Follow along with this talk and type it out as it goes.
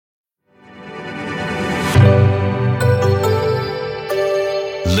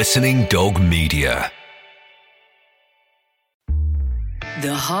Listening Dog Media.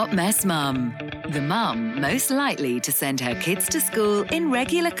 The Hot Mess Mum. The mum most likely to send her kids to school in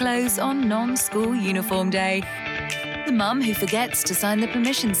regular clothes on non-school uniform day. The mum who forgets to sign the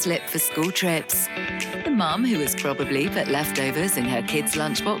permission slip for school trips. The mum who has probably put leftovers in her kids'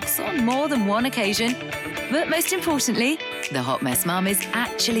 lunchbox on more than one occasion. But most importantly, the Hot Mess Mum is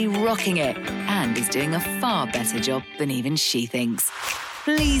actually rocking it and is doing a far better job than even she thinks.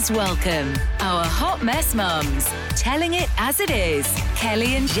 Please welcome our Hot Mess Mums, telling it as it is,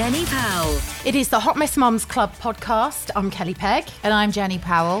 Kelly and Jenny Powell. It is the Hot Mess Mums Club podcast. I'm Kelly Pegg. And I'm Jenny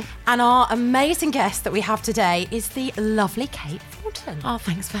Powell. And our amazing guest that we have today is the lovely Kate Thornton. Oh,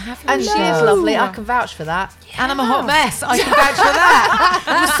 thanks for having me. And she is lovely. I can vouch for that. Yeah. And I'm a hot mess. I can vouch for that.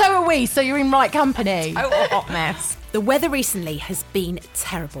 Well, so are we, so you're in right company. Oh, a hot mess. The weather recently has been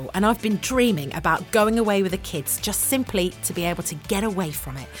terrible, and I've been dreaming about going away with the kids just simply to be able to get away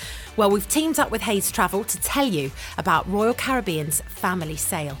from it. Well, we've teamed up with Hayes Travel to tell you about Royal Caribbean's family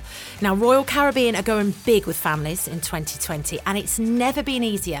sale. Now, Royal Caribbean are going big with families in 2020, and it's never been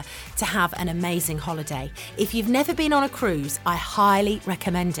easier to have an amazing holiday. If you've never been on a cruise, I highly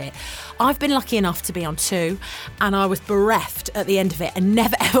recommend it. I've been lucky enough to be on two, and I was bereft at the end of it and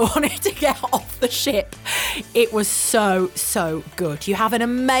never ever wanted to get off the ship. It was so good. You have an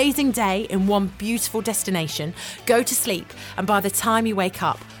amazing day in one beautiful destination, go to sleep, and by the time you wake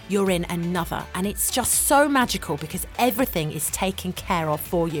up, you're in another. And it's just so magical because everything is taken care of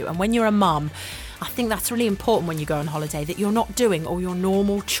for you. And when you're a mum, I think that's really important when you go on holiday, that you're not doing all your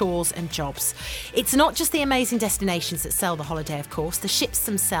normal chores and jobs. It's not just the amazing destinations that sell the holiday, of course. The ships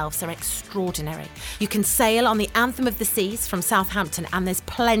themselves are extraordinary. You can sail on the Anthem of the Seas from Southampton, and there's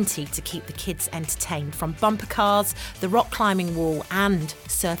plenty to keep the kids entertained, from bumper cars, the rock climbing wall, and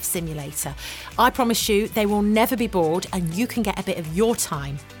surf simulator. I promise you, they will never be bored, and you can get a bit of your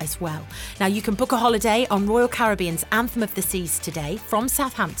time as well. Now, you can book a holiday on Royal Caribbean's Anthem of the Seas today from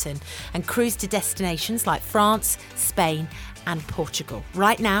Southampton and cruise to destinations like France, Spain and Portugal.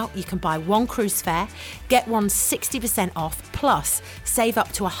 Right now, you can buy one cruise fare, get one 60% off, plus save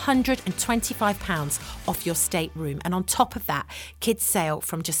up to £125 off your stateroom. And on top of that, kids sail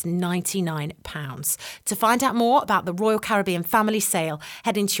from just £99. To find out more about the Royal Caribbean family sale,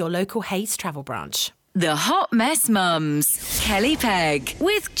 head into your local Hayes Travel branch. The Hot Mess Mums, Kelly Pegg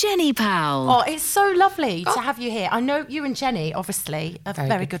with Jenny Powell. Oh, it's so lovely to have you here. I know you and Jenny, obviously, are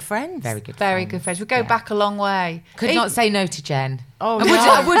very good friends. Very good Very good friends. We go back a long way. Could not say no to Jen. Oh, I no.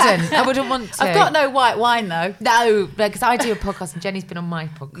 wouldn't want to. I've got no white wine though. No, because I do a podcast and Jenny's been on my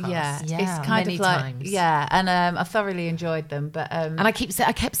podcast. Yeah, Yeah, it's kind many of like times. and I thoroughly enjoyed them. But And I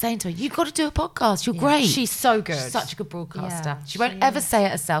kept saying to her, "You've got to do a podcast. You're great. She's so good. She's such a good broadcaster. Yeah, she won't ever say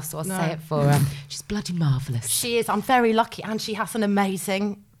it herself, so I'll say it for her. She's bloody marvellous. She is. I'm very lucky, and she has an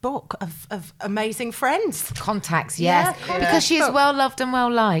amazing book of amazing friends. Contacts, yes. Yeah, Because she is well loved and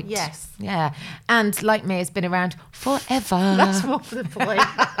well liked. Yes. Yeah. And like me, has been around forever. That's more the point.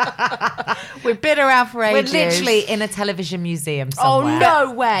 we've been around for We're ages. literally in a television museum Oh, somewhere.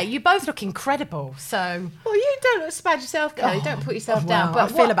 no way. You both look incredible. So, Well, you don't smash yourself, Kelly. Don't put yourself down. well,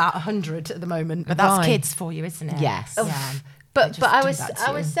 But I feel about 100 at the moment. But that's Right. kids for you, isn't it? Yes. Yeah. But just I do was that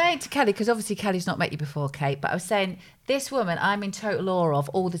to you. saying to Kelly, because obviously Kelly's not met you before, Kate, but I was saying this woman I'm in total awe of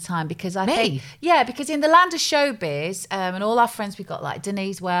all the time because I think because in the land of showbiz and all our friends we've got like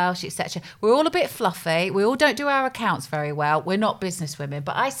Denise Welsh, etc. We're all a bit fluffy. We all don't do our accounts very well. We're not business women.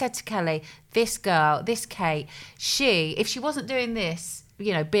 But I said to Kelly, this girl, this Kate, if she wasn't doing this,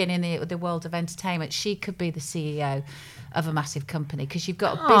 being in the world of entertainment, she could be the CEO of a massive company because you've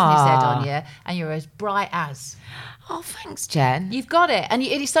got a business head on you and you're as bright as. Oh, thanks, Jen. You've got it, and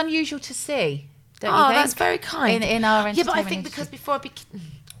it's unusual to see. Don't you think? That's very kind. In our entertainment yeah, but I think industry. because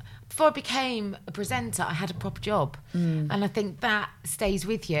before I became a presenter, I had a proper job, and I think that stays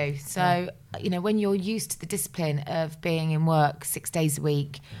with you. So when you're used to the discipline of being in work 6 days a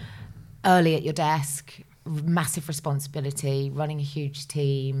week, early at your desk, massive responsibility, running a huge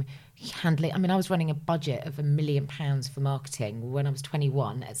team, handling. I mean, I was running a budget of £1 million for marketing when I was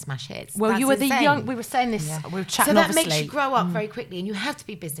 21 at Smash Hits. Well, That's you were insane. the young. We were saying this. We were chatting. So that obviously. makes you grow up very quickly, and you have to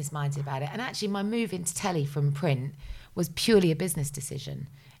be business minded about it. And actually, my move into telly from print was purely a business decision.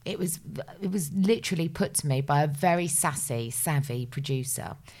 It was literally put to me by a very savvy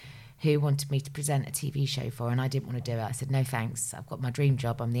producer who wanted me to present a TV show for her, and I didn't want to do it. I said, no thanks. I've got my dream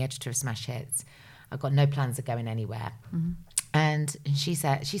job. I'm the editor of Smash Hits. I've got no plans of going anywhere. Mm-hmm. And she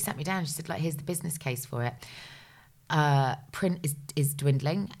sat me down. She said, here's the business case for it. Print is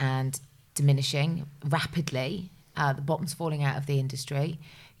dwindling and diminishing rapidly. The bottom's falling out of the industry.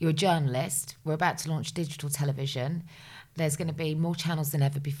 you're a journalist. We're about to launch digital television. There's going to be more channels than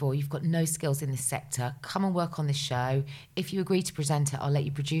ever before. You've got no skills in this sector. Come and work on this show. If you agree to present it, I'll let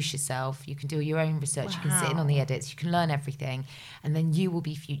you produce yourself. You can do your own research. Wow. You can sit in on the edits. You can learn everything. And then you will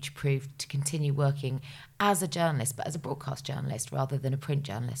be future-proofed to continue working as a journalist, but as a broadcast journalist rather than a print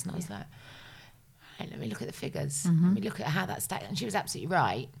journalist. And I was like, right, let me look at the figures. Let me look at how that's stacked. And she was absolutely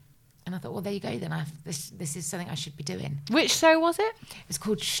right. And I thought, well, there you go then. This is something I should be doing. Which show was it? It was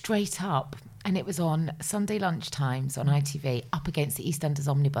called Straight Up. And it was on Sunday lunchtimes on ITV up against the EastEnders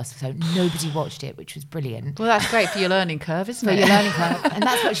omnibus. So nobody watched it, which was brilliant. Well, that's great for your learning curve, isn't it? For your learning curve. And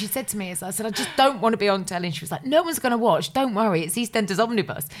that's what she said to me. Is I said, I just don't want to be on telly. And she was like, no one's going to watch. Don't worry. It's EastEnders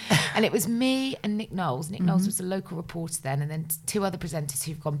omnibus. And it was me and Nick Knowles. Nick Knowles was a local reporter then. And then 2 other presenters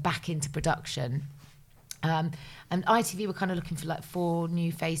who've gone back into production. And ITV were kind of looking for like 4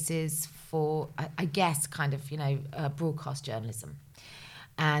 new faces for, I guess, kind of, broadcast journalism.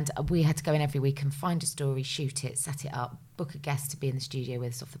 And we had to go in every week and find a story, shoot it, set it up, book a guest to be in the studio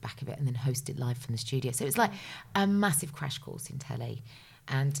with us off the back of it, and then host it live from the studio. So it was like a massive crash course in telly.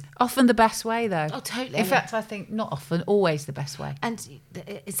 And often the best way, though. Oh, totally. In fact, I think not often, always the best way. And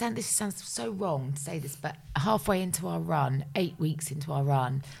this sounds so wrong to say this, but halfway into our run, 8 weeks into our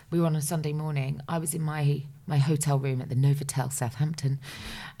run, we were on a Sunday morning. I was in my hotel room at the Novotel Southampton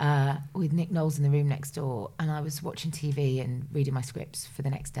with Nick Knowles in the room next door, and I was watching TV and reading my scripts for the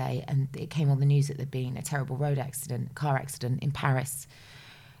next day, and it came on the news that there'd been a terrible car accident in Paris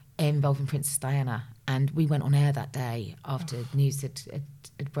involving Princess Diana. And we went on air that day after news had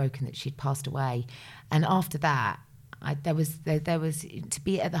broken that she'd passed away. And after that, there was to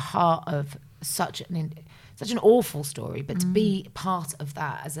be at the heart of such an awful story, but to be part of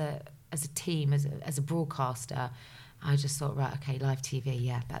that as a team, as a broadcaster, I just thought, right, okay, live TV,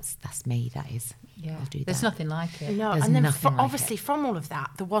 yeah, that's me. That is, yeah. I'll do that. There's nothing like it. No, There's and then nothing like obviously it. from all of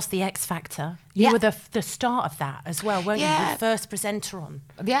that, there was the X Factor. You were the start of that as well, weren't you? The first presenter on.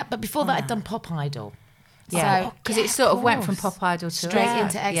 Yeah, but before that, I'd done Pop Idol. Yeah, So because it sort of went from Pop Idol to straight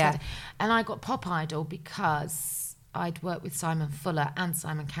into X yeah. Factor. And I got Pop Idol because I'd worked with Simon Fuller and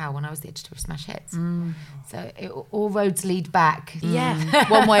Simon Cowell when I was the editor of Smash Hits. So all roads lead back. Yeah.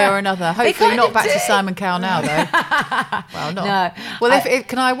 One way or another. Hopefully not back to Simon Cowell now, though. Well, not. No. Well,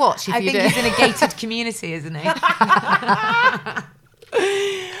 can I watch if I you think do? he's in a gated community, isn't he?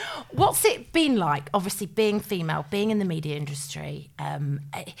 What's it been like, obviously being female, being in the media industry?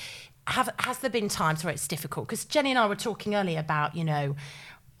 Has there been times where it's difficult? Because Jenny and I were talking earlier about,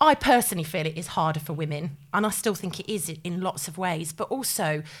 I personally feel it is harder for women, and I still think it is in lots of ways. But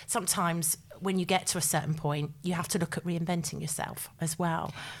also, sometimes when you get to a certain point, you have to look at reinventing yourself as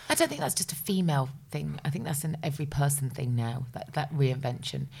well. I don't think that's just a female thing. I think that's an every person thing now, that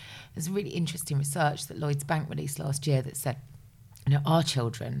reinvention. There's really interesting research that Lloyds Bank released last year that said, our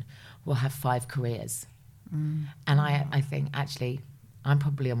children will have 5 careers. And I think, actually, I'm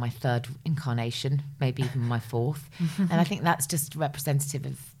probably on my 3rd incarnation, maybe even my 4th. And I think that's just representative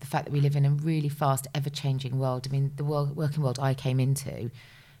of the fact that we live in a really fast, ever-changing world. I mean, the working world I came into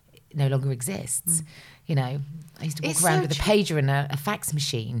no longer exists. I used to walk around with a pager and a fax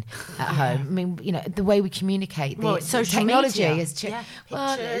machine at home. I mean, the way we communicate, it's social technology media. is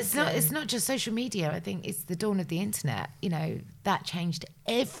it's not just social media. I think it's the dawn of the internet. That changed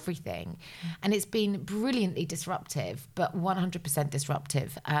everything, and it's been brilliantly disruptive, but 100%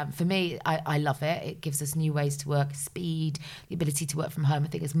 disruptive. For me, I love it. It gives us new ways to work, speed, the ability to work from home. I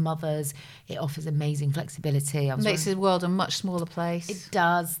think as mothers, it offers amazing flexibility. Makes the world a much smaller place. It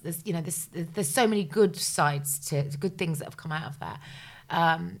does. There's so many good sides to good things that have come out of that.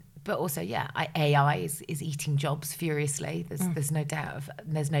 But also, AI is eating jobs furiously. There's no doubt.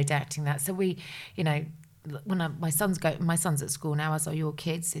 There's no doubting that. So we, when my son's at school now, as are your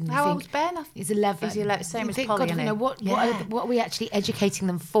kids. And how old's Ben? He's 11. He's 11, same as Polly. God, what are we actually educating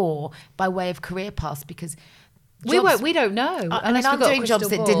them for by way of career paths? Because we don't know. I'm doing jobs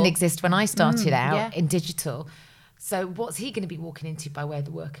that didn't exist when I started out in digital. So what's he going to be walking into by way of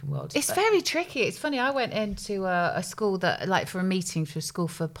the working world? It's very tricky. It's funny. I went into a school that, like, for a meeting for a school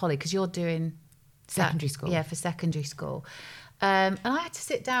for Polly, because you're doing secondary school. Yeah, for secondary school. And I had to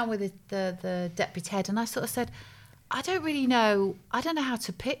sit down with the deputy head, and I sort of said, I don't know how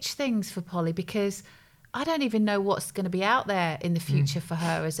to pitch things for Polly, because I don't even know what's going to be out there in the future for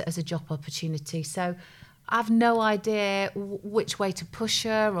her as a job opportunity. So I've no idea which way to push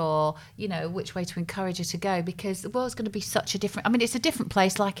her, or, which way to encourage her to go, because the world's going to be such a different... I mean, it's a different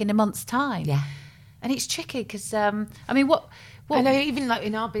place like in a month's time. Yeah. And it's tricky because, what I know, even like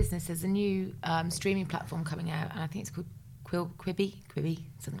in our business, there's a new streaming platform coming out, and I think it's called Quibi,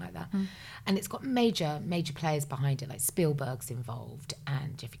 something like that. And it's got major players behind it, like Spielberg's involved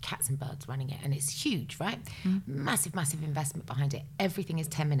and Jeffrey Katzenberg's running it, and it's huge, right? Massive investment behind it. Everything is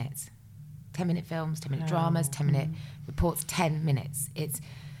 10 minutes. 10-minute films, 10-minute dramas, 10-minute reports, 10 minutes.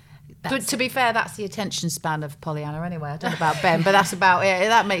 To be fair, that's the attention span of Pollyanna anyway. I don't know about Ben, but that's about it.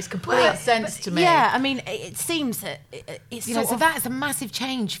 That makes complete sense to me. Yeah, I mean, it seems that it's so that's a massive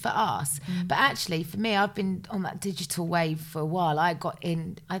change for us. But actually, for me, I've been on that digital wave for a while. I got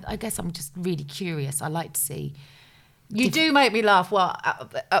in, I guess I'm just really curious. I like to see. You do make me laugh. Well,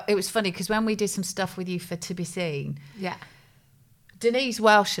 it was funny because when we did some stuff with you for To Be Seen. Yeah. Denise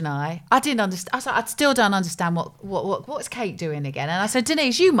Welsh and I didn't understand. I was like, I still don't understand what's Kate doing again. And I said,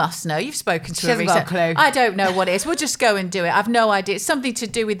 Denise, you must know. You've spoken to her recently. She hasn't got a clue. I don't know what it is. We'll just go and do it. I've no idea. It's something to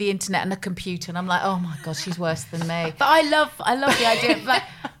do with the internet and the computer. And I'm like, oh my God, she's worse than me. But I love the idea. But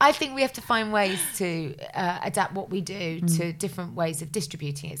I think we have to find ways to adapt what we do to different ways of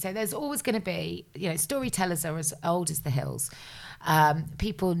distributing it. So there's always going to be, storytellers are as old as the hills.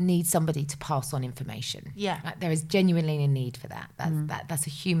 People need somebody to pass on information. Yeah, there is genuinely a need for that. That's a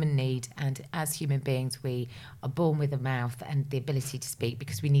human need, and as human beings, we are born with a mouth and the ability to speak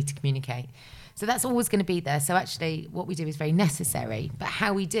because we need to communicate. So that's always going to be there. So actually, what we do is very necessary, but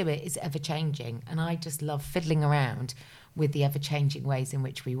how we do it is ever changing. And I just love fiddling around with the ever-changing ways in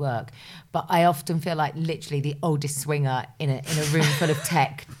which we work. But I often feel like literally the oldest swinger in a room full of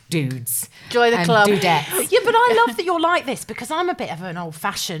tech dudes. Join the club. Dudettes. Yeah, but I love that you're like this because I'm a bit of an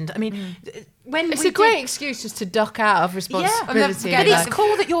old-fashioned. I mean, it's a great excuse just to duck out of responsibility. Yeah, but it's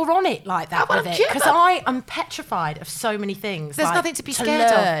cool that you're on it like that with it because I am petrified of so many things. There's nothing to be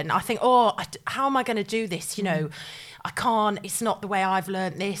scared of. I think, how am I going to do this? I can't, it's not the way I've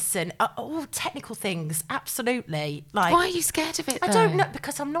learned this, and all technical things, absolutely. Like, why are you scared of it, though? I don't know,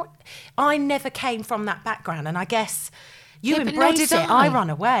 because I never came from that background, and I guess you embrace it, I run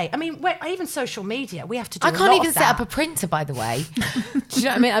away. I mean, even social media, we have to do a lot of that. I can't even set up a printer, by the way. Do you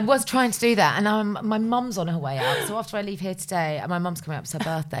know what I mean? I was trying to do that, and my mum's on her way out, so after I leave here today, and my mum's coming up, it's her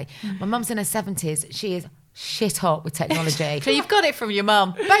birthday. My mum's in her 70s, she is shit hot with technology. So you've got it from your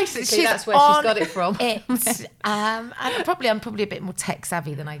mum. Basically, that's where she's got it from. And I'm probably a bit more tech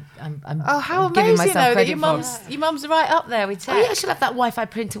savvy than I'm how I'm giving amazing myself though credit that your mum's right up there with tech. Oh yeah, she'll have that Wi-Fi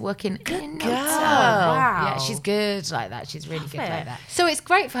printer working. Good girl. Wow. Yeah, she's good like that. She's really good like that. So it's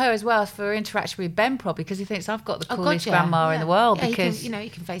great for her as well for her interaction with Ben, probably because he thinks I've got the coolest grandma in the world because you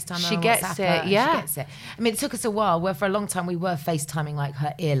can FaceTime her. She gets it. Yeah, she gets it. I mean, it took us a while. Where for a long time we were FaceTiming like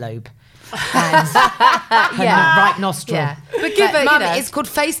her earlobe. And her right nostril. Yeah. But give it, Mum, it's called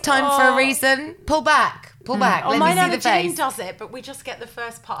FaceTime for a reason. Pull back. Let me see the face. Jane does it, but we just get the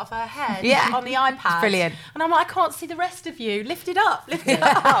first part of her head on the iPad. Brilliant. And I'm like, I can't see the rest of you. Lift it up.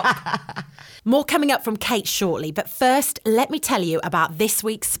 More coming up from Kate shortly, but first, let me tell you about this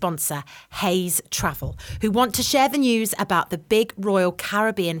week's sponsor, Hayes Travel, who want to share the news about the big Royal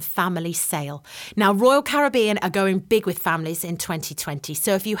Caribbean family sale. Now, Royal Caribbean are going big with families in 2020,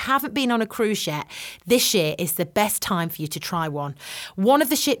 so if you haven't been on a cruise yet, this year is the best time for you to try one. One of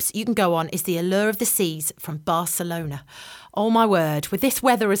the ships you can go on is the Allure of the Seas from Barcelona. Oh my word, with this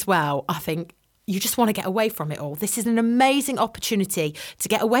weather as well, I think you just want to get away from it all. This is an amazing opportunity to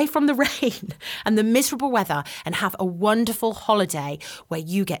get away from the rain and the miserable weather and have a wonderful holiday where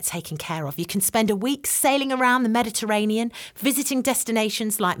you get taken care of. You can spend a week sailing around the Mediterranean, visiting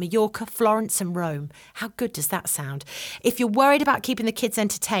destinations like Mallorca, Florence and Rome. How good does that sound? If you're worried about keeping the kids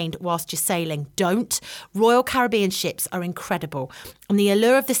entertained whilst you're sailing, don't. Royal Caribbean ships are incredible. And the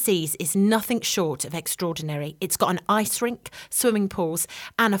Allure of the Seas is nothing short of extraordinary. It's got an ice rink, swimming pools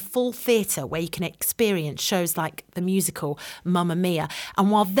and a full theatre where you can experience shows like the musical Mamma Mia.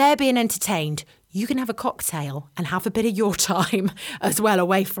 And while they're being entertained, you can have a cocktail and have a bit of your time as well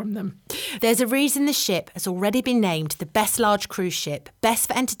away from them. There's a reason the ship has already been named the best large cruise ship, best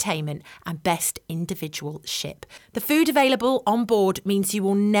for entertainment and best individual ship. The food available on board means you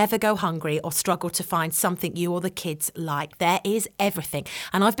will never go hungry or struggle to find something you or the kids like. There is everything.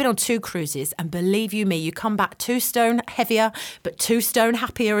 And I've been on 2 cruises and believe you me, you come back 2 stone heavier, but 2 stone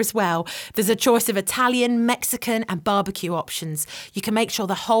happier as well. There's a choice of Italian, Mexican and barbecue options. You can make sure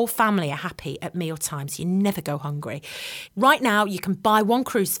the whole family are happy at meal times. You never go hungry. Right now, you can buy one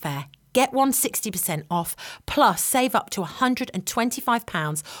cruise fare, get one 60% off, plus save up to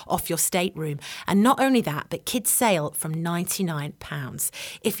 £125 off your stateroom. And not only that, but kids sail from £99.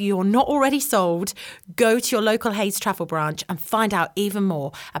 If you're not already sold, go to your local Hayes Travel branch and find out even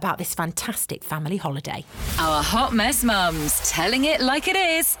more about this fantastic family holiday. Our Hot Mess Mums, telling it like it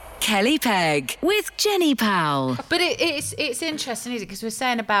is. Kelly Pegg with Jenny Powell. But it's interesting, isn't it? Because we're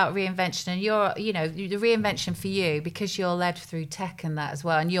saying about reinvention, and the reinvention for you, because you're led through tech and that as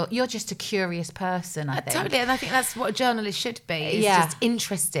well, and you're just a curious person, I think. Totally, and I think that's what a journalist should be. Is just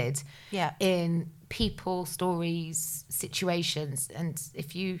interested in people, stories, situations, and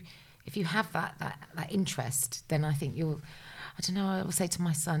if you have that interest, then I think you'll. I don't know. I will say to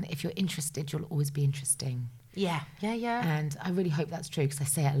my son, if you're interested, you'll always be interesting. Yeah. And I really hope that's true, because I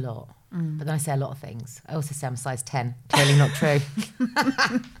say it a lot. But then I say a lot of things. I also say I'm a size 10. Clearly not true.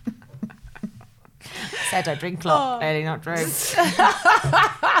 Said I drink a lot. Clearly not true.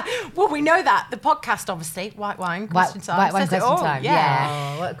 Well, we know that. The podcast, obviously, White Wine Question Time. White Wine Question Time, yeah.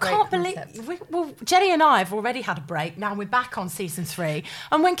 Oh, what a great Can't concept. believe... Jenny and I have already had a break. Now we're back on season 3.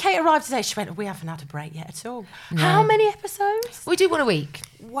 And when Kate arrived today, she went, we haven't had a break yet at all. No. How many episodes? We do one a week.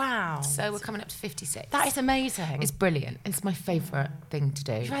 Wow. So we're coming up to 56. That is amazing. It's brilliant. It's my favourite thing to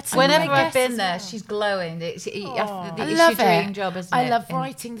do. Whenever I've been there, she's glowing. It's I your love dream it. job, isn't it? I love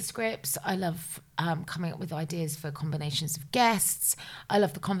writing the scripts. I love coming up with ideas for combinations of guests. I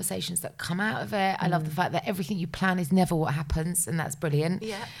love the conversations that come out of it. I love the fact that everything you plan is never what happens, and that's brilliant.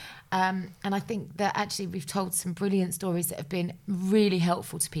 Yeah. And I think that actually we've told some brilliant stories that have been really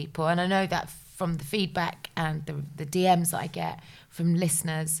helpful to people. And I know that from the feedback and the DMs that I get from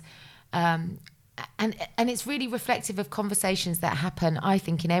listeners. And it's really reflective of conversations that happen, I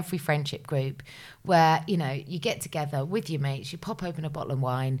think, in every friendship group, where, you get together with your mates, you pop open a bottle of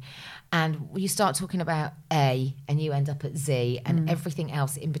wine, and you start talking about A, and you end up at Z, and everything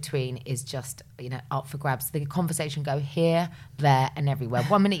else in between is just, up for grabs. The conversation go here, there, and everywhere.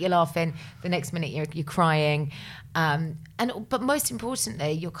 1 minute you're laughing, the next minute you're crying, but most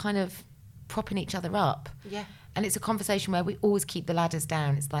importantly, you're kind of propping each other up. Yeah. And it's a conversation where we always keep the ladders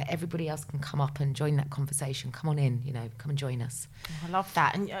down. It's like everybody else can come up and join that conversation. Come on in, come and join us. Oh, I love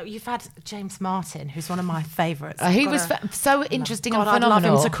that. And you've had James Martin, who's one of my favourites. He was so interesting and I'd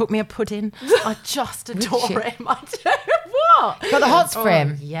phenomenal. love him to cook me a pudding. I just adore him. I do. What? Got the hots for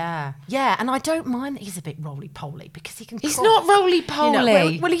him. Yeah. Yeah, and I don't mind that he's a bit roly-poly, because he can He's cook. not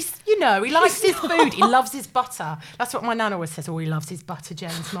roly-poly. Well, he's, he likes his food. He loves his butter. That's what my nan always says. Oh, he loves his butter,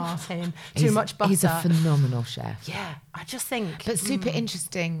 James Martin. Too much butter. He's a phenomenal chef. Yeah, I just think... But super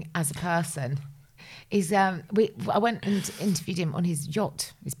interesting as a person. I went and interviewed him on his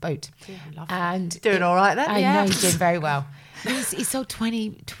yacht, his boat. Yeah, I love And doing all right then? I know he's doing very well. He's sold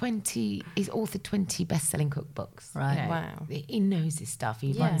 20, he's authored 20 best-selling cookbooks. Right. Wow. He knows his stuff.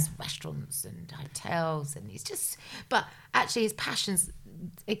 He runs restaurants and hotels, and but actually his passions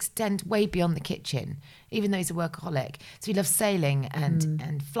extend way beyond the kitchen, even though he's a workaholic. So he loves sailing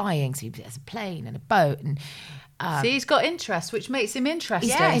and flying. So he has a plane and a boat. And so he's got interest, which makes him interesting.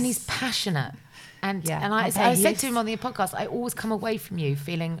 Yeah, and he's passionate. And I said to him on the podcast, I always come away from you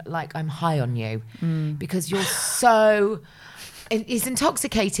feeling like I'm high on you, because you're so... He's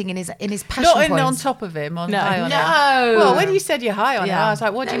intoxicating in his passion Not points. on top of him, high on him. No. Well, when you said you're high on him, I was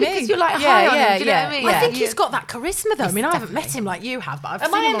like, what do you mean? Because you're like high on him, do you know what I mean? I think he's got that charisma, though. I mean, I haven't definitely. met him like you have, but I've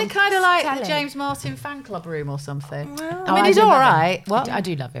Am seen I him in on the kind of like telly. the James Martin fan club room or something? Well, I mean, he's do all love him. right. What? I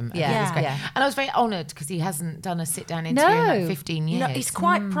do love him. I Yeah. think he's great. Yeah. And I was very honoured because he hasn't done a sit-down interview in like 15 years. No, he's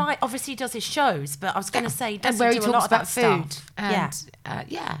quite bright. Obviously, he does his shows, but I was going to say, he and doesn't where he do a talks lot of about that food. stuff. And,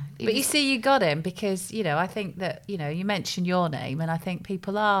 But you see, you got him because, I think that, you mentioned your name, and I think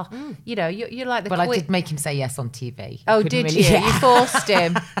people are, you're like the Well, I did make him say yes on TV. Oh, Couldn't did really- you? Yeah. You forced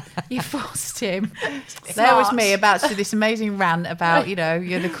him. You forced him. There was me about to this amazing rant about,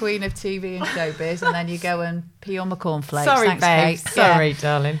 you're the queen of TV and showbiz, and then you go and pee on my cornflakes. Sorry, Thanks, babe. Kate. Sorry,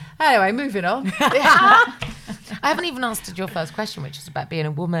 darling. Anyway, moving on. I haven't even answered your first question, which is about being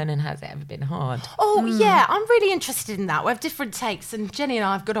a woman and has it ever been hard? Oh, yeah, I'm really interested in that. We have different takes, and Jenny and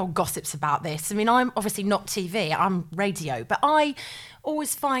I have good old gossips about this. I mean, I'm obviously not TV, I'm radio, but I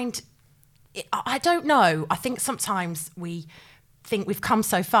always find, I don't know, I think sometimes we think we've come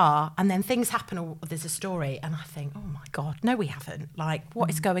so far and then things happen or there's a story and I think, oh my God, no, we haven't. Like, what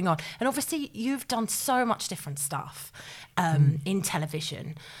is going on? And obviously you've done so much different stuff in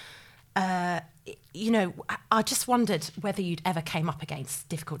television. I just wondered whether you'd ever came up against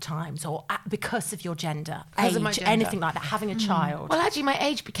difficult times or because of your gender, Because age, of my gender. anything like that, having a child. Well, actually, my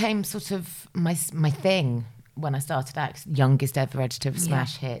age became sort of my thing when I started out. Youngest ever editor of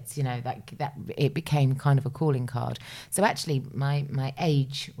Smash Hits, that it became kind of a calling card. So actually, my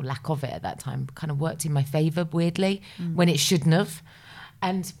age or lack of it at that time kind of worked in my favour weirdly when it shouldn't have.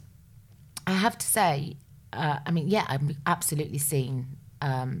 And I have to say, I've absolutely seen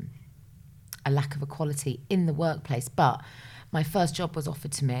a lack of equality in the workplace, but my first job was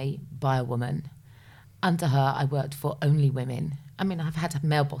offered to me by a woman. Under her, I worked for only women. I mean, I've had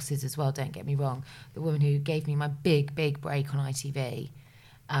male bosses as well, don't get me wrong. The woman who gave me my big break on ITV,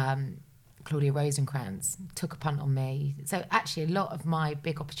 Claudia Rosencrantz, took a punt on me. So actually, a lot of my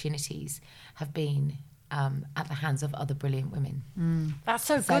big opportunities have been at the hands of other brilliant women. That's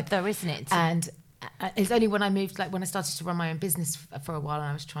so good, though, isn't it? And it's only when I moved, like when I started to run my own business for a while and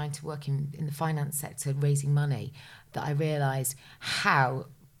I was trying to work in the finance sector, raising money, that I realised how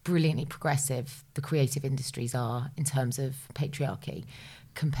brilliantly progressive the creative industries are in terms of patriarchy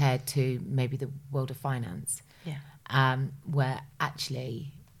compared to maybe the world of finance. Yeah. Where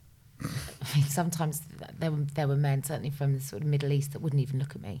actually, I mean, sometimes there were men, certainly from the sort of Middle East, that wouldn't even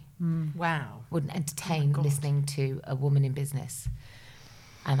look at me. Wow. Wouldn't entertain listening to a woman in business.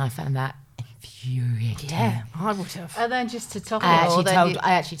 And I found that infuriating. Yeah, I would have. And then just to top it all,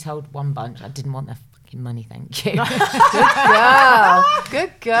 I actually told one bunch I didn't want their fucking money, thank you.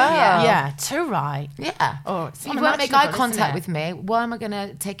 Good girl. Yeah, too right. Yeah. Oh, it's You won't make eye unimaginable, contact isn't with me. Why am I going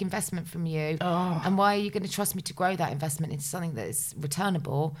to take investment from you? Oh. And why are you going to trust me to grow that investment into something that is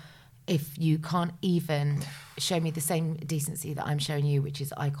returnable if you can't even show me the same decency that I'm showing you, which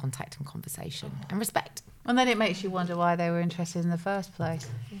is eye contact and conversation and respect? And then it makes you wonder why they were interested in the first place.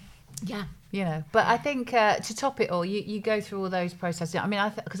 Yeah. You know, but I think to top it all, you go through all those processes. I mean,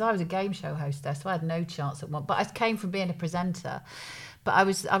 because I was a game show hostess, so I had no chance at one. But I came from being a presenter. But I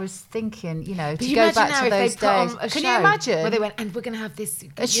was thinking, you know, to go back to those days. Can you imagine? Where they went, and we're going to have this.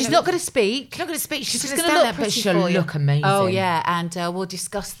 She's not going to speak. She's not going to speak. She's just going to going to stand look there, but pretty she'll for you. look amazing. Oh yeah, and we'll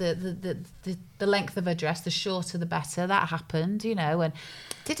discuss the length of her dress. The shorter, the better. That happened, you know. And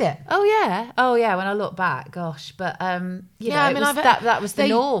did it? Oh yeah. When I look back, gosh, but you know, I mean, that was the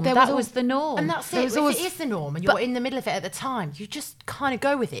norm. That was the norm. And that's it. If it is the norm, and you're in the middle of it at the time, you just kind of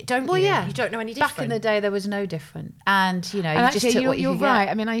go with it, don't you? Yeah. You don't know any different. Back in the day, there was no different, and you know, And you just took what you you're could right.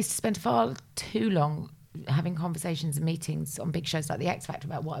 get. I mean, I used to spend far too long having conversations and meetings on big shows like The X Factor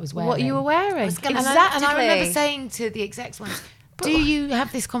about what I was wearing. What you were wearing. And I remember saying to the execs once, do you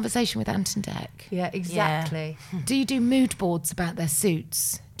have this conversation with Ant and Dec? Yeah, exactly. Do you do mood boards about their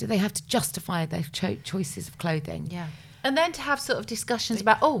suits? Do they have to justify their choices of clothing? Yeah. And then to have sort of discussions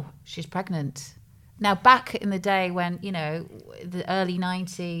about, she's pregnant. Now, back in the day when, you know, the early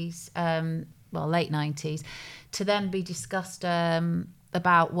 90s, late 90s, to then be discussed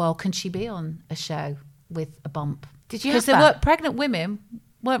about, well, can she be on a show with a bump? Did you have Because that? pregnant women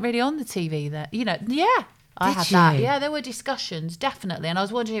weren't really on the TV there. You know, I had you? that. Yeah, there were discussions, definitely. And I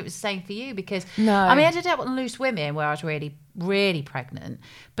was wondering if it was the same for you because, No. I mean, I did have on Loose Women where I was really, really pregnant.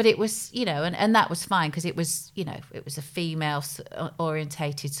 But it was, you know, and that was fine because it was, you know, it was a female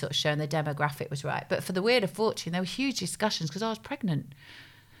orientated sort of show and the demographic was right. But for the Wheel of Fortune, there were huge discussions because I was pregnant.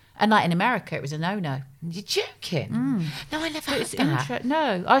 And like in America, it was a no-no. You're joking? No, I never had It's that.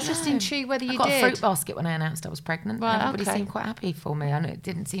 No, I was just intrigued whether you I got did. a fruit basket when I announced I was pregnant. Right, Everybody okay. seemed quite happy for me. And it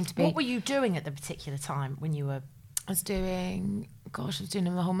didn't seem to be. What were you doing at the particular time when you were... I was doing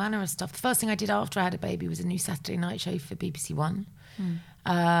a whole manner of stuff. The first thing I did after I had a baby was a new Saturday night show for BBC One.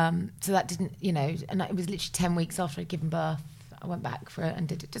 So that didn't, you know, and it was literally 10 weeks after I'd given birth. I went back for it and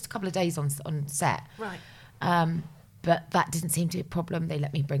did just a couple of days on set. Right. But that didn't seem to be a problem. They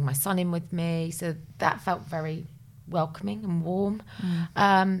let me bring my son in with me. So that felt very welcoming and warm.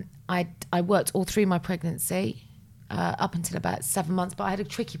 I worked all through my pregnancy. Up until about 7 months, but I had a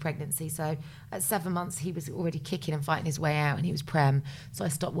tricky pregnancy. So at 7 months, he was already kicking and fighting his way out, and he was prem. So I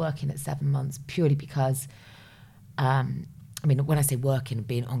stopped working at 7 months purely because, I mean, when I say working and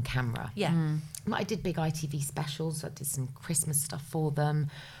being on camera, I did big ITV specials. I did some Christmas stuff for them.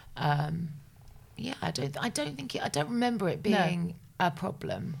 I don't remember it being a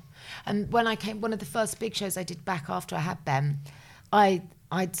problem. And when I came, one of the first big shows I did back after I had them, I'd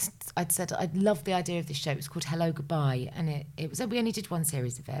said I'd loved the idea of this show. It was called Hello Goodbye, and it was, we only did one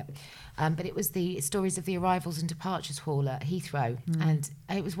series of it, but it was the stories of the arrivals and departures hall at Heathrow, and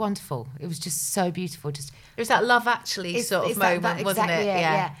it was wonderful. It was just so beautiful. Just It was that Love Actually sort of moment, wasn't exactly it?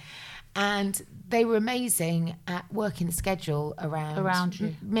 Yeah. And they were amazing at working the schedule around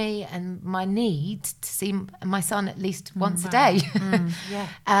you. me and my need to see my son at least once a day,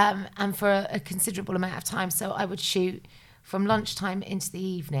 and for a considerable amount of time. So I would shoot from lunchtime into the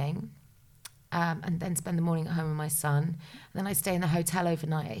evening, and then spend the morning at home with my son. And then I'd stay in the hotel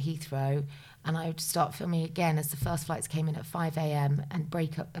overnight at Heathrow, and I would start filming again as the first flights came in at 5 a.m. and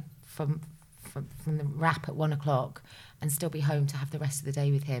break up from the wrap at 1 o'clock and still be home to have the rest of the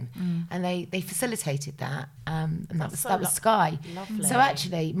day with him. And they facilitated that, and that was Sky. Lovely. So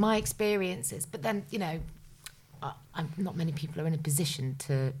actually, my experiences, but then, you know, not many people are in a position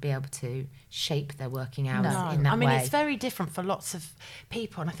to be able to shape their working hours in that way. I mean, it's very different for lots of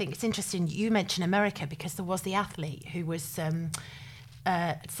people. And I think it's interesting you mentioned America, because there was the athlete who was signed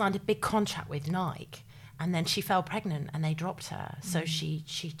a big contract with Nike, and then she fell pregnant and they dropped her. So she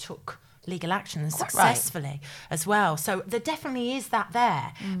took legal action successfully as well. So there definitely is that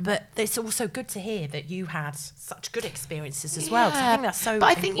there. But it's also good to hear that you had such good experiences as well. 'Cause I think that's so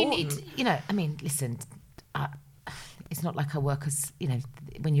important. But I think you need, I mean, listen, it's not like I work as,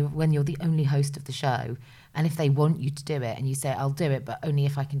 when you're the only host of the show, and if they want you to do it and you say, I'll do it, but only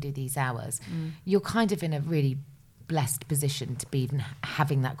if I can do these hours, you're kind of in a really blessed position to be even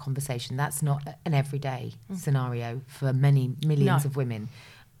having that conversation. That's not an everyday scenario for many millions of women.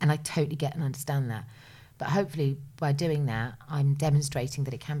 And I totally get and understand that. But hopefully by doing that, I'm demonstrating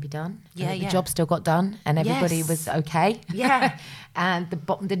that it can be done. Yeah, The job still got done and everybody was okay. Yeah. And the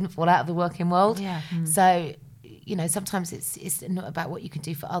bottom didn't fall out of the working world. Yeah. So, sometimes it's not about what you can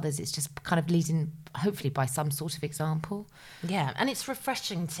do for others. It's just kind of leading, hopefully, by some sort of example. Yeah, and it's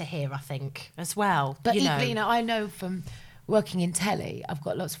refreshing to hear, I think, as well. But equally, I know from working in telly, I've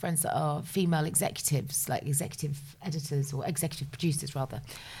got lots of friends that are female executives, like executive editors or executive producers rather,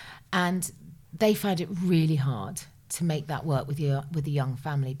 and they find it really hard to make that work with a young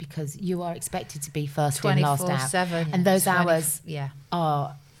family, because you are expected to be first in, last out, 24/7, and those hours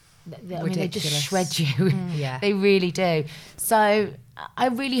are. They just shred you. They really do. So I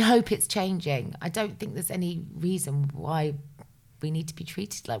really hope it's changing. I don't think there's any reason why we need to be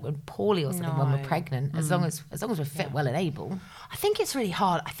treated like we're poorly or something when we're pregnant, as long as we're fit, well and able. I think it's really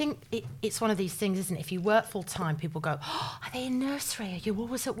hard. I think it's one of these things, isn't it? If you work full time, people go, are they in nursery? Are you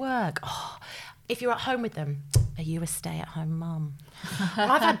always at work? If you're at home with them, are you a stay-at-home mum?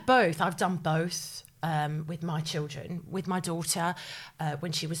 I've had both. I've done both. With my children. With my daughter,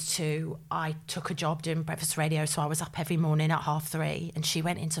 when she was 2, I took a job doing breakfast radio, so I was up every morning at 3:30, and she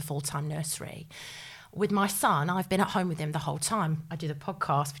went into full-time nursery. With my son, I've been at home with him the whole time. I do the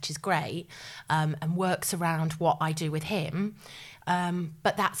podcast, which is great, and works around what I do with him,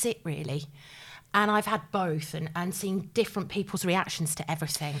 but that's it really. And I've had both and seen different people's reactions to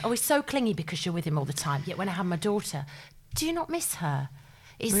everything. Oh, he's so clingy because you're with him all the time. Yet when I have my daughter, do you not miss her?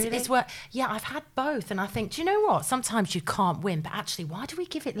 It's work. Yeah, I've had both, and I think, do you know what? Sometimes you can't win, but actually, why do we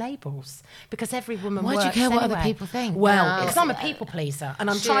give it labels? Because every woman works. Why do you care what anyway. other people think? Well, because I'm a people pleaser,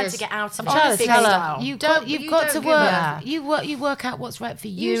 and I'm trying to get out of it. I'm trying to tell her, you've got to work. You work out what's right for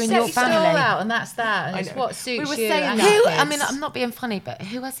you and your family. Set your stall out, and that's that. And it's what suits you. Saying I mean, I'm not being funny, but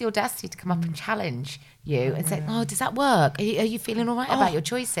who has the audacity to come up and challenge you and say, does that work? Are you feeling all right about your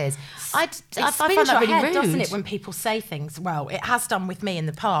choices? I find that really rude. Doesn't it, when people say things? Well, it has done with me in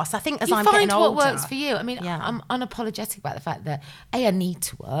the past. I think as you I'm getting older, what works for you. I mean, I'm unapologetic about the fact that A, I need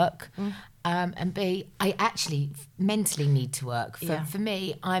to work, and B, I actually mentally need to work. For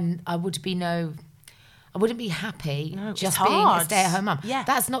me, I wouldn't be happy just being a stay-at-home mum. Yeah.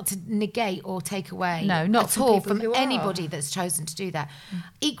 That's not to negate or take away not at all from who anybody that's chosen to do that.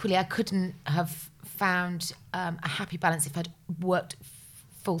 Equally, I couldn't have found a happy balance if I'd worked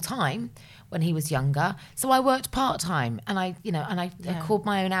full-time when he was younger. So I worked part-time, and I called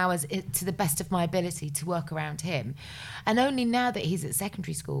my own hours to the best of my ability to work around him. And only now that he's at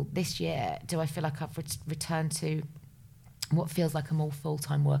secondary school this year do I feel like I've returned to what feels like a more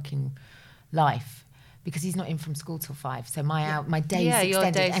full-time working life, because he's not in from school till 5, so my day's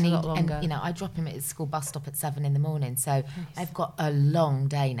extended, and I drop him at his school bus stop at 7 a.m. So I've got a long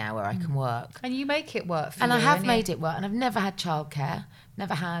day now where I can work, and you make it work for and you, I have made it work. And I've never had childcare,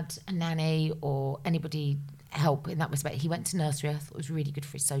 never had a nanny or anybody help in that respect. He went to nursery. I thought it was really good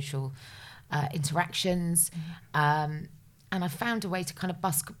for his social interactions, and I found a way to kind of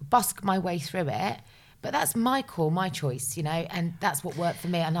busk my way through it. But that's my call, my choice, and that's what worked for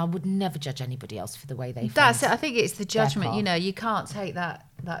me. And I would never judge anybody else for the way they. That's it. I think it's the judgment. You can't take that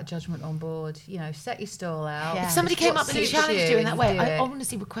judgment on board. Set your stall out. If somebody came up and challenged you in that way, I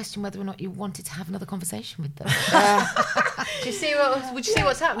honestly would question whether or not you wanted to have another conversation with them. Would you see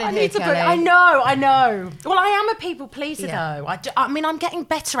what's happening here, Kelly? I know. Well, I am a people pleaser, though. I mean, I'm getting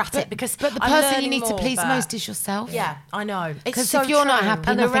better at it because. But the person you need to please most is yourself. Yeah, I know. Because if you're not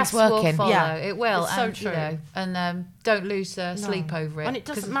happy, and the nothing's rest working. Will follow. It will. It's so true. And don't lose sleep over it. And it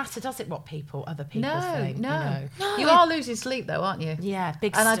doesn't matter, does it? What other people think? No. You are losing sleep, though, aren't you? Yeah,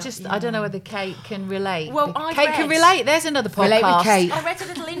 big. And I don't know whether Kate can relate. Well, Kate can relate. There's another podcast. Relate with Kate. I read a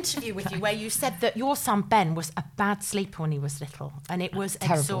little interview with you where you said that your son Ben was a bad sleeper when he was little, and it was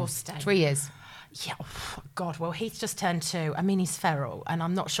terrible. Exhausting. 3 years. Yeah, oh, God, well, he's just turned 2. I mean, he's feral, and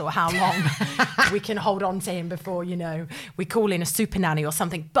I'm not sure how long we can hold on to him before, we call in a super nanny or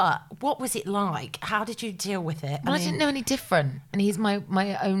something. But what was it like? How did you deal with it? Well, I didn't know any different. And he's my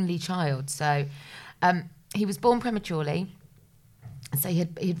only child. So he was born prematurely. So he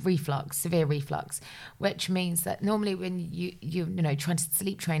had reflux, severe reflux, which means that normally when you trying to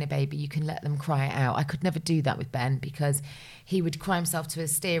sleep train a baby, you can let them cry it out. I could never do that with Ben because he would cry himself to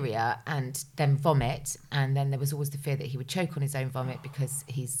hysteria and then vomit, and then there was always the fear that he would choke on his own vomit because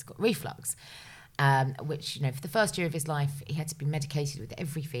he's got reflux, which for the first year of his life he had to be medicated with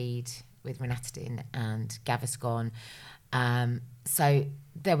every feed with ranitidine and Gaviscon. So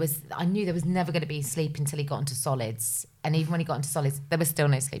I knew there was never going to be sleep until he got into solids. And even when he got into solids, there was still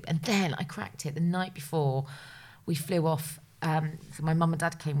no sleep. And then I cracked it the night before we flew off. So my mum and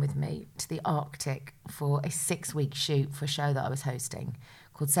dad came with me to the Arctic for a 6-week shoot for a show that I was hosting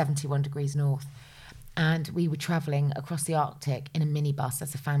called 71 Degrees North. And we were travelling across the Arctic in a minibus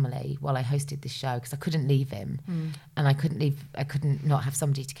as a family while I hosted this show because I couldn't leave him. And I couldn't not have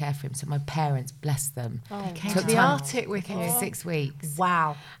somebody to care for him. So my parents, bless them, took the Arctic with you. 6 weeks.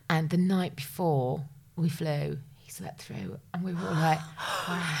 Wow. And the night before we flew, he slept through, and we were all like,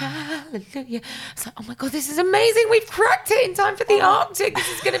 hallelujah. It's like, oh my God, this is amazing. We've cracked it in time for the Arctic. This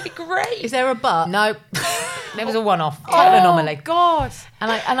is going to be great. Is there a but? No. It was a one-off, total anomaly. God.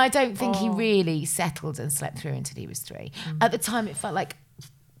 And I don't think he really settled and slept through until he was 3. At the time, it felt like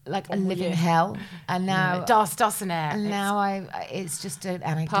a living hell, and now it does, doesn't it? And now it's just an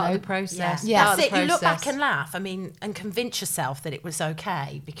anecdote. Part of the process. Yeah. Part of That's the it. You look process. back and laugh. I mean, and convince yourself that it was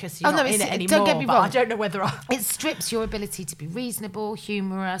okay because Oh, you're no, not in it it's- anymore. don't get me but wrong. I don't know whether It strips your ability to be reasonable,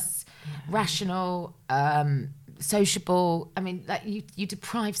 humorous, rational, sociable. I mean, like you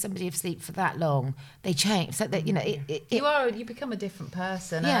deprive somebody of sleep for that long, they change. So that You become a different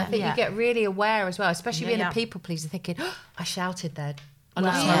person. Yeah, and I think you get really aware as well, especially being Yeah. a people pleaser, thinking, oh, I shouted then. I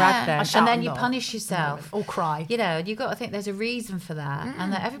lost Well, my yeah. rag then. I shout And then a you lot. punish yourself. or cry. You've got to think there's a reason for that,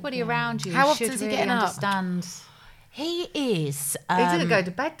 and that everybody around you How often should is he really getting up? understand. He is. He doesn't go to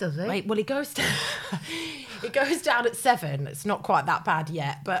bed, does he? Wait, well, he goes down. It goes down at 7. It's not quite that bad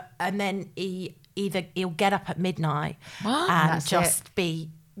yet, and then he'll get up at midnight and That's just be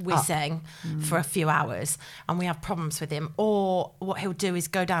whizzing for a few hours, and we have problems with him. Or what he'll do is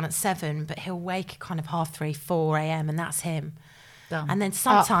go down at 7, but he'll wake at kind of 3:30, 4 a.m. and that's him. Done. And then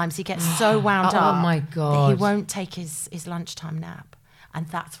sometimes he gets so wound Oh, up my that he God. won't take his lunchtime nap. And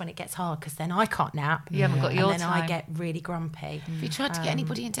that's when it gets hard because then I can't nap. You haven't got your and then I time. get really grumpy. Have you tried to get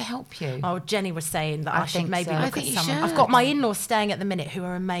anybody in to help you? Oh, Jenny was saying that I should think maybe so. look I at think you someone. should. I've got my in-laws staying at the minute who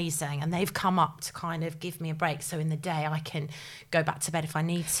are amazing, and they've come up to kind of give me a break. So in the day I can go back to bed if I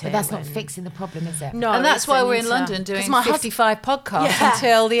need to. But that's not and- fixing the problem, is it? No, and that's it's why an we're in inter- London 'cause doing my 55 podcasts Yeah.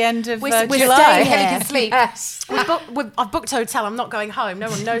 until the end of We're July. staying here. He can sleep. Yes. I've booked a hotel. I'm not going home. No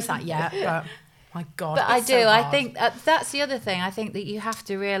one knows that yet. But my God. But I it's do. so I hard. think that's the other thing. I think that you have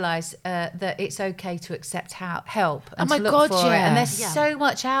to realise that it's okay to accept help and my to look God, for it. yeah. And there's Yeah. so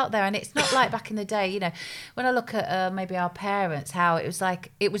much out there, and it's not like back in the day. When I look at maybe our parents, how it was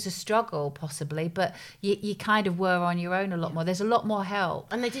like it was a struggle possibly, but you kind of were on your own a lot more. There's a lot more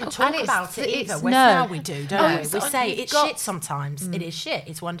help, And they didn't talk it's- about it either. it's- Whereas no. now we do, don't we? it's We on- say you've it's got- shit sometimes. It is shit.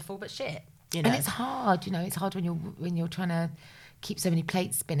 It's wonderful, but shit. And it's hard, it's hard when you're trying to keep so many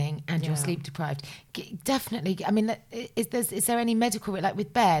plates spinning and you're Yeah. sleep deprived. Definitely. I mean, is there any medical like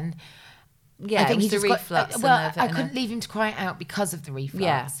with Ben? Yeah, I think it was he the just got- reflux and well, the- I couldn't leave him to cry out because of the reflux.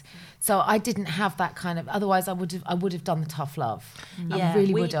 Yeah. So I didn't have that kind of. Otherwise, I would have done the tough love. I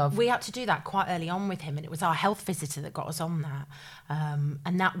really would have. We had to do that quite early on with him, and it was our health visitor that got us on that,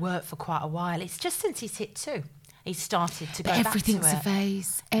 and that worked for quite a while. It's just since he's hit 2, he started to go Everything's back a to it.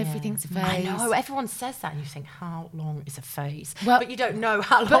 phase. Everything's a phase. I know, everyone says that, and you think, how long is a phase? Well, but you don't know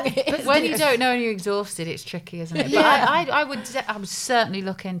how long it is. when you don't know and you're exhausted, it's tricky, isn't it? But I would certainly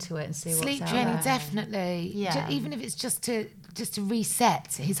look into it and see what's Sleep out training, there. definitely. Yeah. Even if it's just to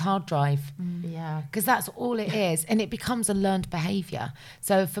reset his hard drive. Yeah. Because that's all it is. And it becomes a learned behaviour.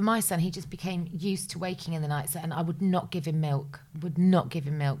 So for my son, he just became used to waking in the night, and I would not give him milk. It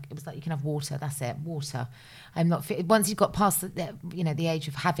was like, you can have water, that's it, water. I'm not fit. Once he got past the age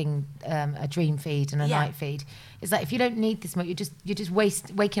of having a dream feed and a night feed, it's like, if you don't need this milk, you're just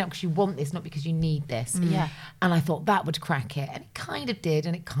waking up because you want this, not because you need this. Yeah. And I thought that would crack it, and it kind of did,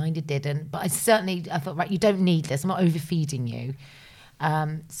 and it kind of didn't. But I thought, right, you don't need this. I'm not overfeeding you.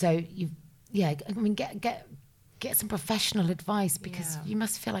 So I mean, get some professional advice, because you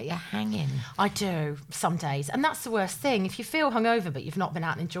must feel like you're hanging. I do some days, and that's the worst thing. If you feel hungover but you've not been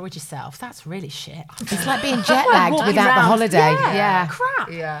out and enjoyed yourself, that's really shit. It's like being jet lagged without the holiday. Yeah.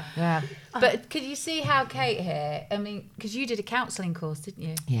 Crap. Yeah. But could you see how Kate here, I mean, because you did a counselling course, didn't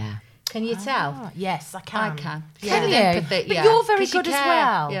you? Yeah. Can you tell? Yes, I can. I can. Can you? Empathy, But you're very 'Cause you good as care.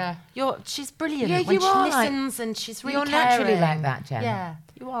 well. Yeah. She's brilliant. Yeah, when you she are listens and she's really You're naturally caring. like that, Jen. Yeah,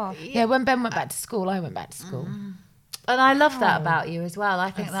 you are. Yeah, when Ben went back to school, I went back to school. And I love that about you as well.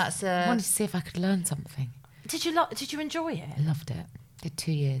 I think that's I wanted to see if I could learn something. Did you enjoy it? I loved it. Did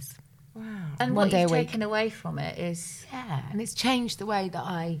 2 years. Wow. and one what day you've a week. taken away from it is Yeah, and it's changed the way that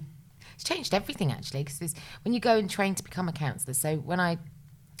it's changed everything, actually, because when you go and train to become a counsellor. So when I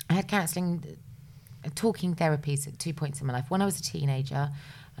had counselling, talking therapies at 2 points in my life. When I was a teenager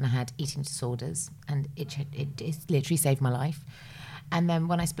and I had eating disorders, and it literally saved my life. And then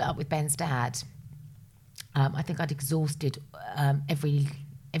when I split up with Ben's dad, I think I'd exhausted every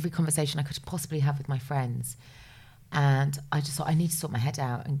conversation I could possibly have with my friends. And I just thought, I need to sort my head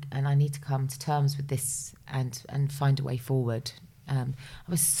out, and I need to come to terms with this and find a way forward. I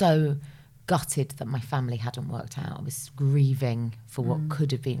was so gutted that my family hadn't worked out. I was grieving for what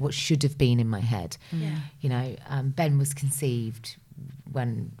could have been, what should have been in my head. Yeah. You know, Ben was conceived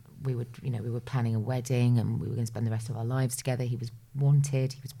when we were planning a wedding, and we were going to spend the rest of our lives together. He was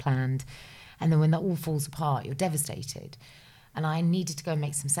wanted, he was planned. And then when that all falls apart, you're devastated. And I needed to go and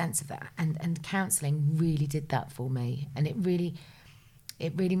make some sense of that. And counselling really did that for me. And it really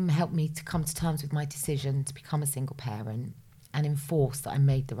helped me to come to terms with my decision to become a single parent and enforce that I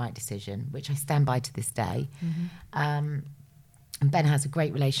made the right decision, which I stand by to this day. And Ben has a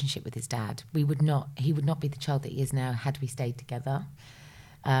great relationship with his dad. He would not be the child that he is now had we stayed together.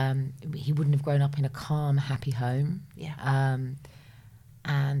 He wouldn't have grown up in a calm, happy home. Yeah.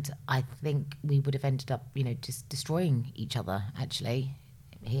 And I think we would have ended up, just destroying each other, actually,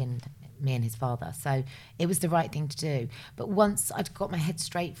 me and his father. So it was the right thing to do. But once I'd got my head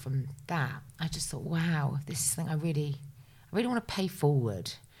straight from that, I just thought, wow, this is something I really want to pay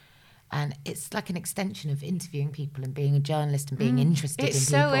forward. And it's like an extension of interviewing people and being a journalist and being interested in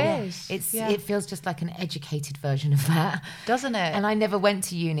people. It so is. It feels just like an educated version of that. Doesn't it? And I never went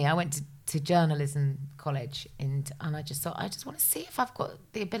to uni. I went to journalism college, and I just thought, I just want to see if I've got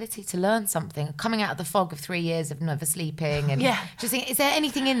the ability to learn something. Coming out of the fog of 3 years of never sleeping, and just think, is there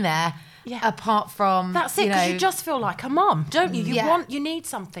anything in there apart from That's it, because you just feel like a mum, don't you? You need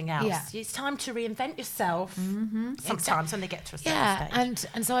something else. Yeah. It's time to reinvent yourself. Sometimes when they get to a certain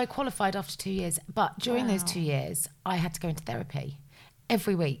stage. and so I qualified after 2 years, but during those 2 years I had to go into therapy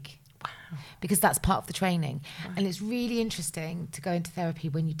every week. Because that's part of the training. And it's really interesting to go into therapy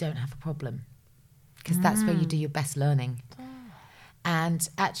when you don't have a problem, because that's where you do your best learning. And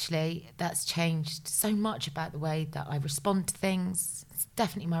actually that's changed so much about the way that I respond to things. It's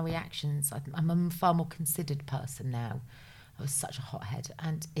definitely my reactions. I'm a far more considered person now. I was such a hothead,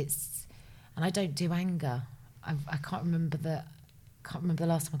 and I don't do anger. I can't remember the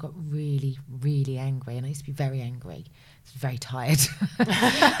last time I got really, really angry, and I used to be very angry. I was very tired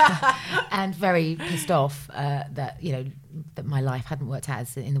and very pissed off that my life hadn't worked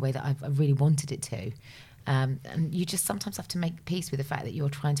out in the way that I really wanted it to. And you just sometimes have to make peace with the fact that you're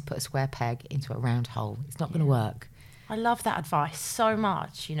trying to put a square peg into a round hole. It's not going to work. I love that advice so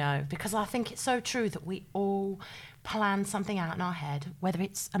much, because I think it's so true that we all plan something out in our head, whether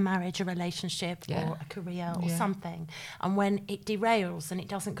it's a marriage, a relationship, or a career or something. And when it derails and it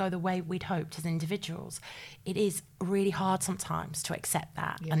doesn't go the way we'd hoped as individuals, it is really hard sometimes to accept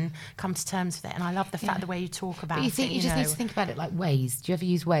that and come to terms with it. And I love the fact the way you talk about it. But you think you just need to think about it like Waze. Do you ever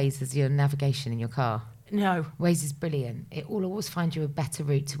use Waze as your navigation in your car? No. Waze is brilliant. It will always find you a better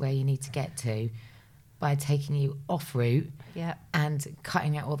route to where you need to get to by taking you off route and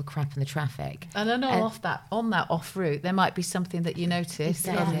cutting out all the crap and the traffic. And I know on that off route, there might be something that you notice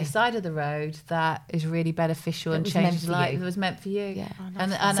on the side of the road that is really beneficial and changes life. It was meant for you. Yeah.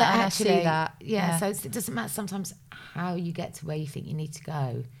 And I see that. Yeah. So it doesn't matter sometimes how you get to where you think you need to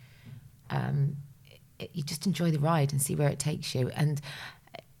go. You just enjoy the ride and see where it takes you. And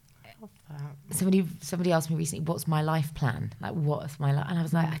somebody asked me recently, what's my life plan? Like, what's my life? And I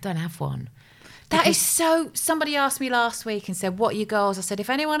was like, I don't have one. That is so... Somebody asked me last week and said, what are your goals? I said, if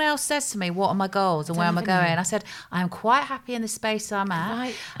anyone else says to me, what are my goals and where am I going? I said, I'm quite happy in the space I'm at.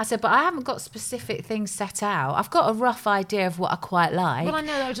 Right. I said, but I haven't got specific things set out. I've got a rough idea of what I quite like. Well, I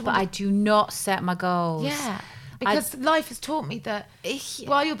know that, but I do not set my goals. Yeah. Because life has taught me that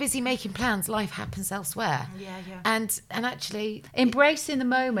while you're busy making plans, life happens elsewhere. Yeah. And actually... Embracing the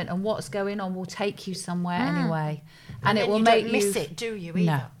moment and what's going on will take you somewhere anyway. And it will make you... You don't miss it, do you,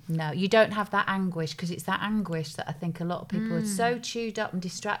 either? No, you don't have that anguish, because it's that anguish that I think a lot of people are so chewed up and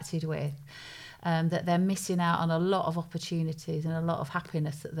distracted with, that they're missing out on a lot of opportunities and a lot of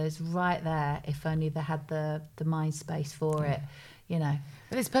happiness that there's right there if only they had the mind space for it, you know.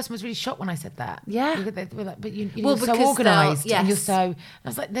 But this person was really shocked when I said that. Yeah. They were like, but you're so organised. Yes. And you're so... I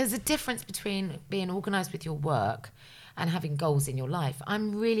was like, there's a difference between being organised with your work and having goals in your life.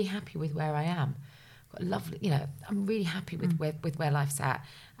 I'm really happy with where I am. Got a lovely, you know, I'm really happy with where life's at.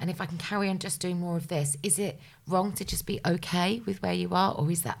 And if I can carry on just doing more of this, is it wrong to just be okay with where you are?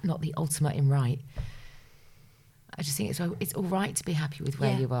 Or is that not the ultimate in right? I just think it's all right to be happy with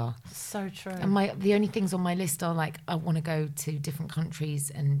where you are. So true. And the only things on my list are like, I want to go to different countries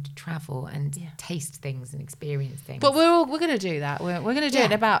and travel and taste things and experience things. But we're going to do that. We're going to do it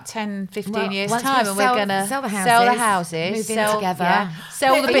in about 10, 15 years' time, and we're going to sell the houses, move in together,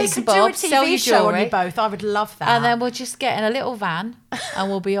 sell all the bits and bobs, sell your show on jewellery. you both. I would love that. And then we'll just get in a little van and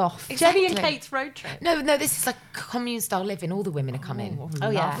we'll be off. Jenny and Kate's road trip. No, this is like commune style living. All the women are coming.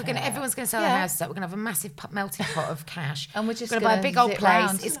 Everyone's going to sell their houses up. We're going to have a massive melting pot of cash. And we're just going to buy a big old zip place.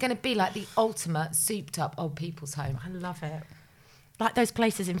 round. It's going to be like the ultimate souped up old people's home. I love it. Like those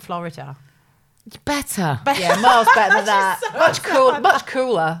places in Florida. Better. Yeah, miles better than that. Much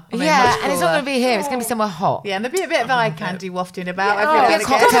cooler. I mean, much and it's not going to be here. It's going to be somewhere hot. Yeah, and there'll be a bit of eye candy wafting about. Yeah, every a now and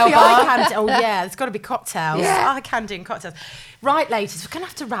cocktail again. bar. There's got to be cocktails. Yeah. Eye candy and cocktails. Right, ladies, we're going to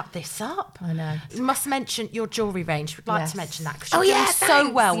have to wrap this up. I know. You must mention your jewellery range. We'd like Yes. to mention that because Oh, you're yeah, doing so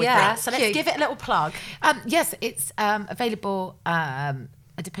thanks. well with Yeah. that. So let's Cute. give it a little plug. Yes, it's available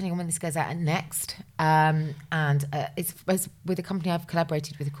depending on when this goes out next. And it's with a company I've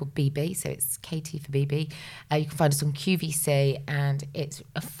collaborated with called BB, so it's KT for BB. You can find us on QVC, and it's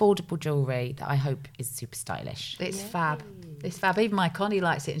affordable jewellery that I hope is super stylish. It's fab. It's fab. Even my Connie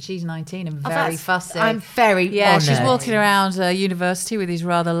likes it, and she's 19 and very fussy. I'm very she's honoured. walking around university with these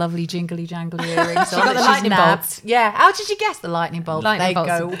rather lovely jingly jangly earrings. She got the lightning bolts. Yeah. How did you guess the lightning bolts? Lightning bolts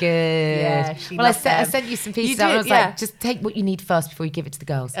go. are good. Yeah, she well, I loved them. sent you some pieces. You I did, was yeah. like, just take what you need first before you give it to the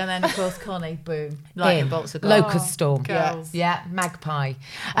girls. And then, of course, Connie, boom. Lightning bolts are gone. Locust storm. girls. Yeah, magpie.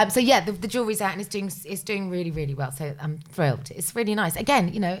 So the jewellery's out and it's doing really, really well. So I'm thrilled. It's really nice.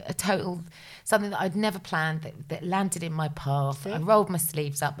 Again, you know, something that I'd never planned that landed in my path. I rolled my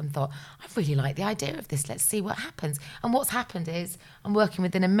sleeves up and thought, I really like the idea of this. Let's see what happens. And what's happened is I'm working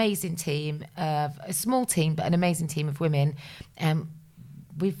with an amazing team, a small team, but an amazing team of women.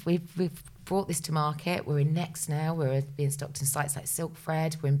 We've brought this to market. We're in Next now. We're being stocked in sites like Silk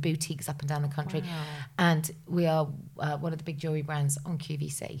Thread. We're in boutiques up and down the country. Wow. And we are one of the big jewellery brands on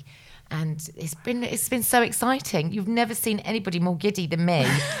QVC. And it's been so exciting. You've never seen anybody more giddy than me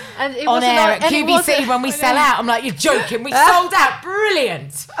And it on wasn't air on- at and it QVC wasn't- when we sell out. I'm like, you're joking. We sold out.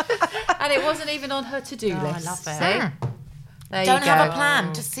 Brilliant. And it wasn't even on her to-do list. I love it. See? There Don't you go. have a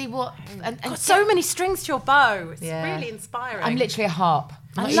plan. Just see what... And Got so many strings to your bow. It's Yeah. really inspiring. I'm literally a harp.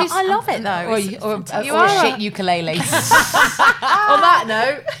 I love it though. Or It's a shit ukulele. On that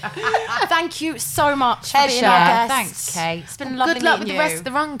note, Thank you so much for being our Pleasure. guest. Thanks, Kate. It's been lovely Good luck with meeting the you. rest of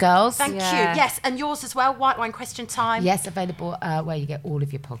the run, girls. Thank Yeah. you. Yes, and yours as well. White Wine Question Time. Yes, available where you get all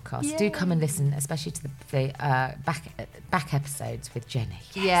of your podcasts. Do come and listen, especially to the back episodes with Jenny.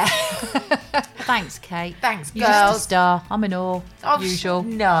 yeah. Thanks, Kate. Thanks, You're just a girls. star. I'm in awe. Usual.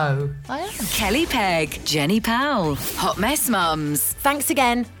 No. I am. Kelly Pegg, Jenny Powell, Hot Mess Mums. Thanks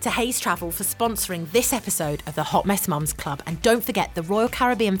again to Hayes Travel for sponsoring this episode of the Hot Mess Mums Club. And don't forget, the Royal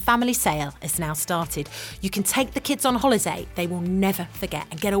Caribbean Family Sale has now started. You can take the kids on holiday. They will never forget.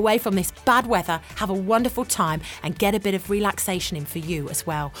 And get away from this bad weather, have a wonderful time, and get a bit of relaxation in for you as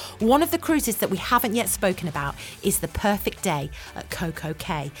well. One of the cruises that we haven't yet spoken about is the Perfect Day at Coco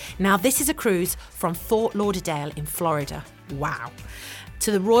Cay. Now, this is a cruise from Fort Lauderdale in Florida. Wow.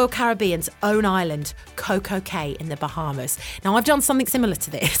 To the Royal Caribbean's own island, Coco Cay in the Bahamas. Now, I've done something similar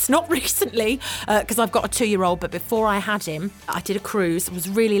to this, not recently, because I've got a 2-year-old, but before I had him, I did a cruise, was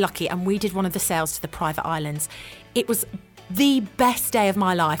really lucky, and we did one of the sails to the private islands. It was the best day of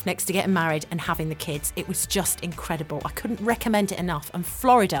my life next to getting married and having the kids. It was just incredible. I couldn't recommend it enough. And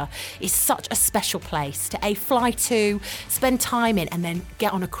Florida is such a special place to fly to, spend time in, and then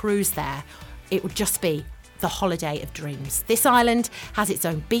get on a cruise there. It would just be the holiday of dreams. This island has its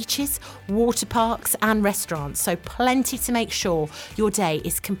own beaches, water parks and restaurants, so plenty to make sure your day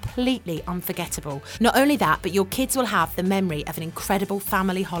is completely unforgettable. Not only that, but your kids will have the memory of an incredible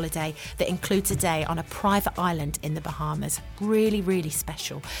family holiday that includes a day on a private island in the Bahamas. Really, really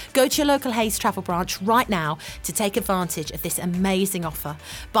special. Go to your local Hayes Travel branch right now to take advantage of this amazing offer.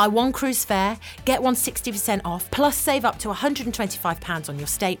 Buy one cruise fare, get one 60% off, plus save up to £125 on your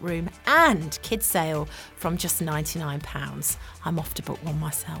stateroom and kids sail from from just £99. I'm off to book one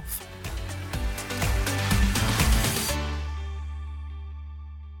myself.